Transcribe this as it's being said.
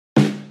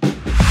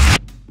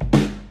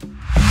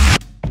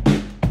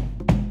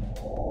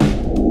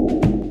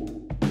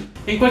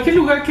En cualquier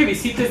lugar que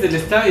visites del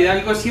estado de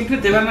Hidalgo siempre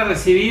te van a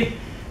recibir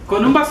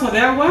con un vaso de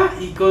agua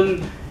y con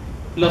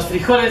los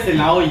frijoles de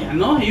la olla,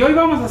 ¿no? Y hoy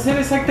vamos a hacer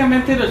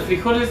exactamente los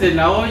frijoles de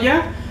la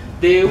olla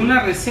de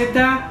una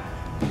receta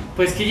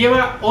pues que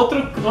lleva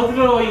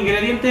otro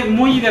ingrediente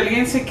muy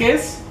hidalguense, que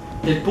es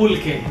el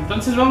pulque.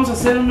 Entonces vamos a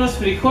hacer unos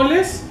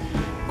frijoles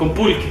con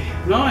pulque,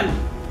 ¿no?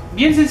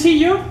 Bien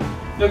sencillo.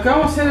 Lo que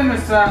vamos a hacer en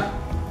nuestra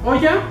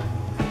olla,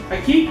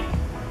 aquí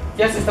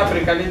ya se está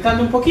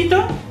precalentando un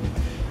poquito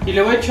y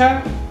le voy a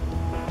echar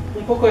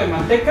un poco de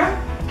manteca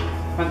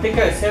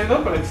de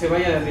cerdo para que se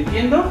vaya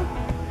derritiendo,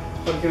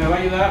 porque me va a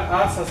ayudar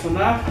a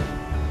sazonar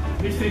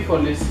mis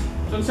frijoles.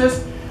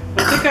 Entonces,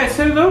 manteca de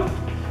cerdo.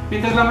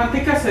 Mientras la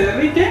manteca se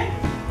derrite,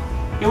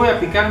 yo voy a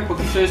picar un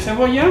poquito de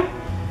cebolla.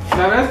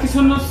 La verdad es que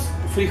son unos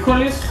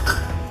frijoles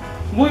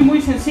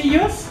muy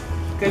sencillos,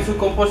 que en su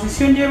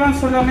composición llevan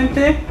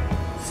solamente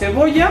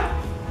cebolla,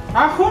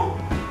 ajo,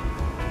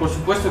 por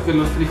supuesto que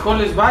los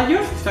frijoles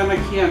bayos que están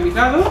aquí a mi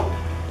lado,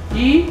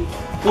 y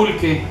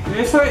pulque.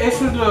 Eso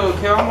es lo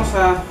que vamos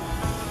a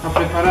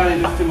preparar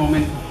en este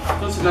momento.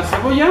 Entonces la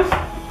cebolla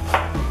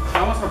la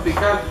vamos a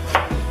picar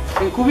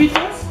en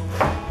cubitos.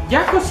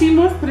 Ya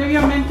cocimos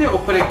previamente, o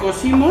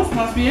precocimos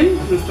más bien,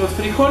 nuestros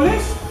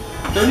frijoles.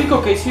 Lo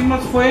único que hicimos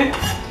fue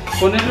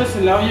ponerlos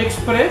en la olla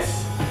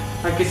express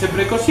a que se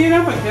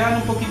precocieran, para que quedaran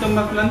un poquito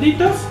más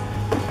blanditos.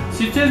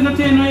 Si ustedes no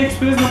tienen olla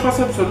express, no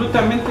pasa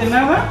absolutamente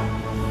nada,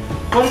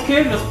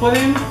 porque los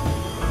pueden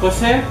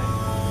cocer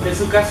en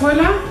su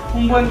cazuela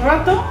un buen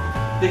rato,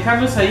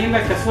 dejarlos ahí en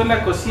la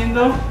cazuela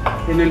cociendo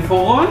en el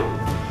fogón,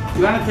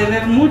 y van a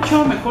tener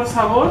mucho mejor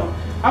sabor,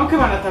 aunque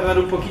van a tardar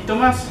un poquito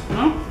más,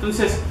 ¿no?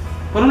 Entonces,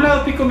 por un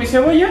lado pico mi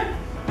cebolla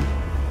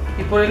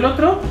y por el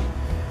otro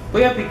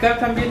voy a picar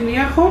también mi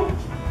ajo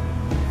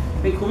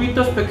en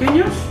cubitos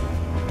pequeños,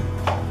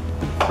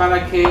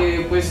 para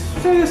que pues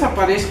se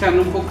desaparezcan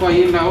un poco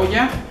ahí en la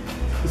olla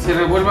y se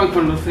revuelvan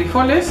con los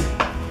frijoles.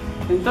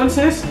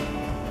 Entonces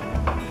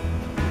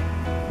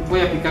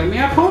voy a picar mi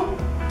ajo,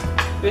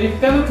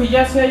 verificando que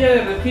ya se haya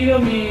derretido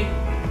mi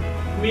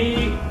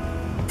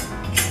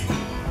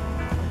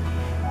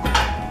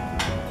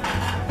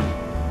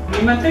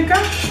manteca.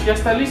 Ya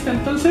está lista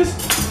entonces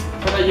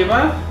para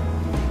llevar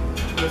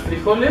los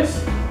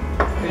frijoles,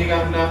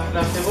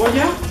 la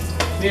cebolla.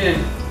 Miren,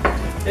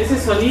 ese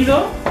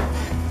sonido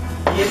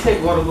y ese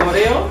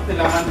gorgoreo de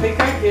la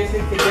manteca, que es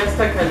el que ya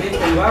está caliente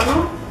el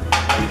barro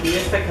y que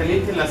ya está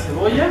caliente la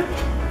cebolla.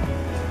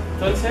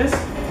 Entonces,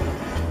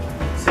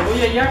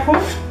 cebolla y ajo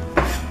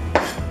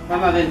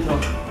van adentro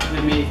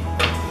de mi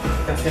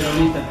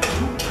cacerolita.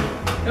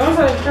 Le vamos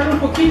a dejar un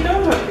poquito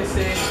para que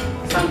se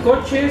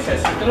sancoche, se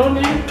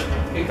acitrone,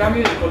 que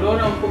cambie de color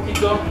a un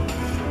poquito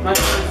más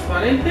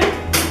transparente.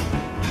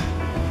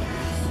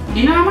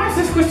 Y nada más,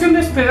 es cuestión de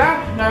esperar.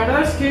 La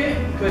verdad es que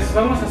pues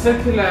vamos a hacer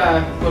que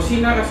la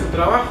cocina haga su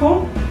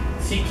trabajo.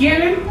 Si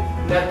quieren,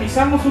 le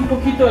atizamos un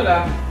poquito a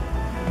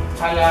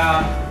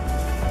la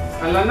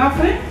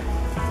anafre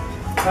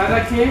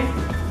para que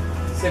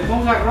se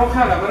ponga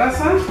roja la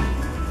brasa.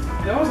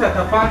 Le vamos a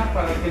tapar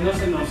para que no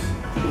se nos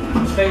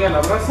caiga la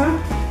brasa,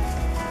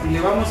 y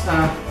le vamos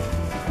a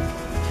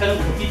echar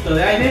un poquito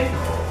de aire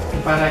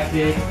para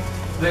que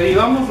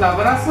revivamos la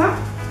brasa,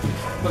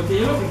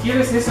 porque yo lo que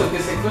quiero es eso, que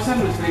se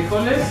cosan los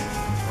frijoles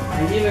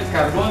allí en el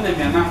carbón de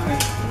mi anafre.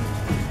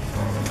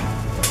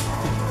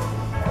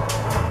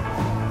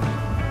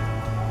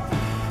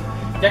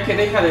 Ya que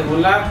deja de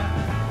volar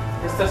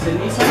esta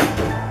ceniza,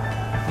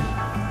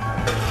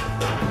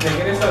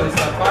 regreso a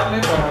destaparle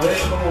para ver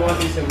cómo va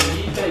mi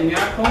cebollita y mi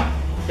ajo.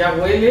 Ya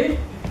huele,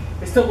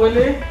 esto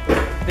huele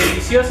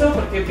delicioso,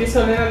 porque empieza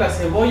a oler a la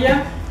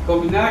cebolla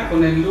combinada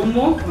con el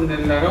humo, con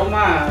el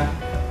aroma,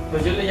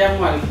 pues yo le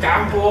llamo al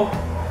campo,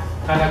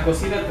 a la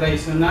cocina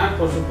tradicional,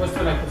 por supuesto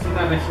a la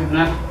cocina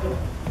regional.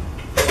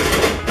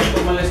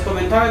 Como les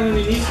comentaba en un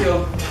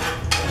inicio,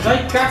 no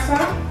hay casa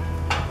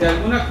de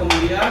alguna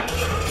comunidad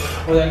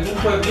o de algún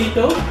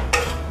pueblito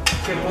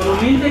que, por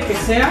humilde que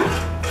sea,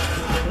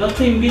 no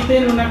te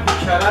inviten una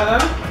cucharada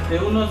de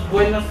unos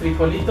buenos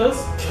frijolitos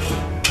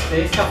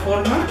de esta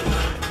forma.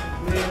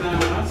 Miren nada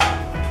más,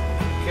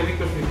 qué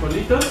ricos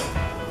frijolitos.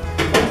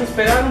 Vamos a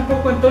esperar un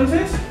poco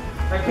entonces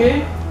a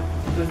que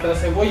nuestra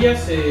cebolla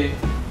se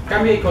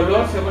cambie de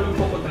color, se vuelve un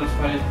poco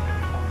transparente.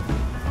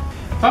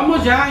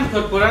 Vamos ya a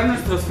incorporar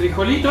nuestros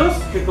frijolitos,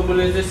 que como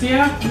les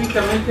decía,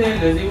 únicamente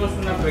les dimos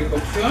una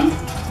precocción.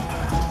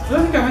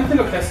 Básicamente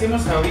lo que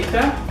hacemos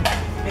ahorita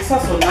es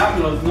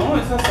sazonarlos, ¿no?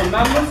 Es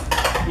sazonarlos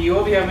y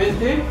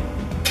obviamente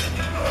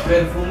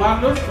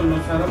perfumarlos con los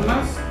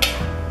aromas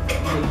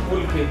del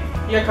pulque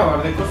y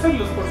acabar de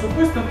cocerlos, por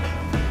supuesto.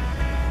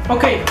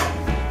 Ok,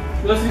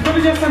 los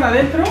frijoles ya están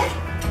adentro,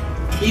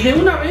 y de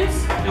una vez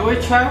le voy a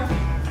echar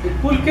el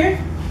pulque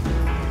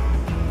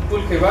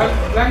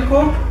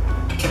blanco.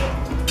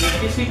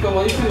 Aquí sí,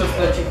 como dicen los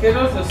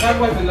tlachiqueros, las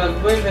aguas de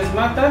las verdes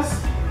matas.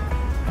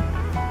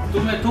 Tú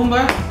me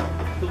tumbas,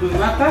 tú me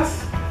matas,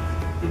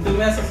 y tú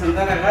me haces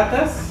andar a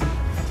gatas.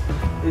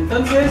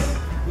 Entonces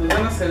nos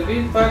van a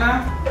servir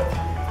para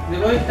Le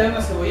voy a quitar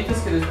las cebollitas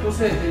que les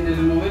puse en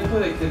el momento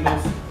de que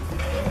los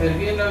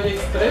herví en la olla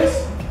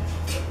express.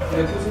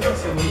 Le puse esas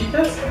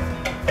cebollitas,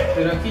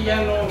 pero aquí ya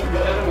no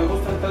me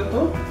gustan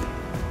tanto.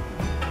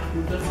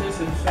 Entonces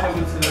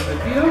solamente se las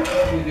retiro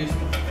y listo.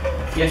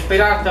 Y a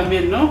esperar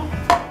también, ¿no?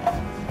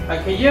 A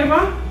que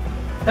hierva.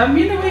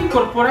 También le voy a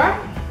incorporar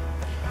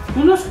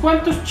unos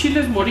cuantos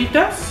chiles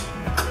moritas,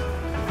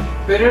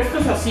 pero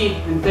estos así,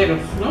 enteros,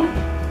 ¿no?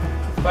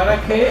 Para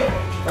que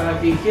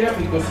quien quiera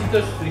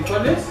picositos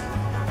frijoles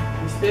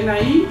estén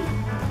ahí,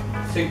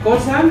 se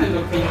cosan en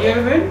lo que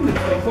hierven los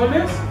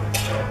frijoles,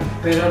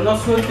 pero no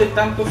suelte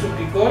tanto su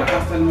picor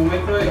hasta el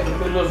momento de que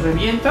tú los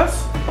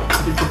revientas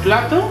en tu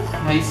plato.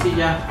 Ahí sí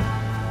ya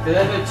te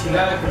das la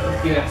enchilada que tú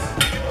quieras.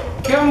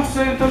 ¿Qué vamos a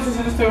hacer entonces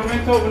en este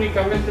momento?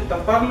 Únicamente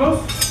taparlos,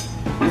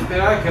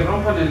 esperar a que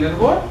rompan el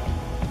hervor,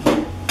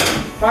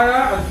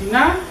 para al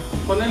final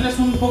ponerles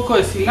un poco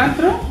de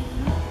cilantro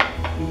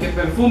y que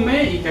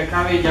perfume y que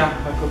acabe ya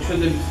la cocción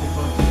de mis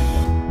frijoles.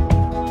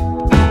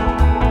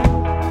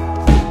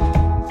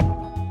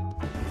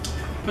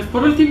 Pues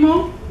por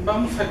último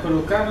vamos a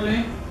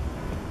colocarle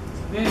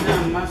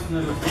nada más uno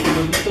de los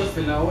frijolitos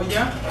de la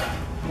olla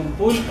con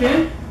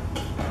pulque,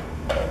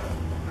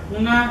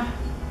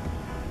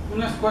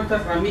 unas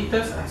cuantas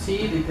ramitas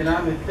así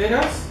literalmente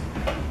enteras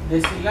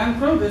de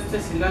cilantro, de este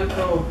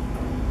cilantro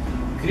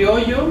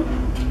criollo,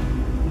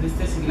 de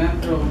este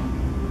cilantro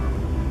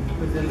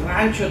pues del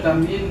rancho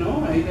también,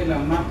 ¿no? Ahí de la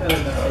mata de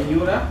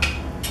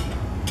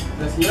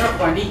la señora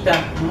Juanita,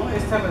 ¿no?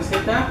 Esta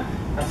receta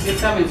así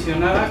está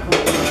mencionada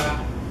como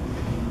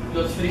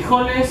los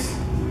frijoles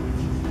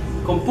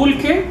con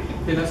pulque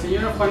de la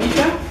señora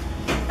Juanita.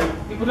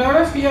 Y pues la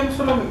verdad es que ya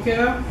solo me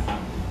queda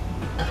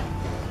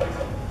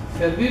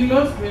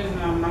servirlos. Miren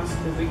nada más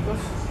que ricos,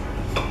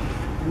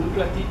 en un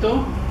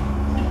platito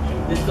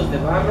de estos de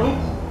barro,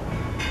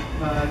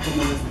 para,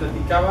 como les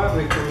platicaba,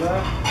 recordar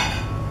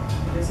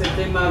ese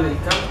tema del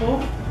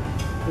campo,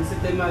 ese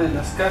tema de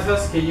las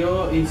casas, que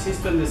yo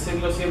insisto en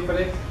decirlo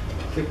siempre,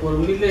 que por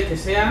humilde que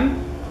sean,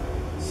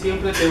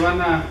 siempre te van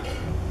a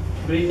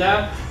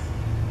brindar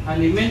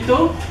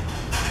alimento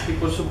y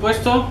por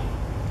supuesto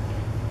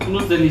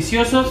unos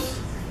deliciosos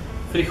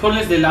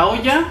frijoles de la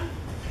olla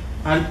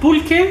al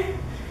pulque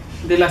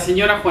de la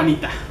señora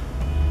Juanita.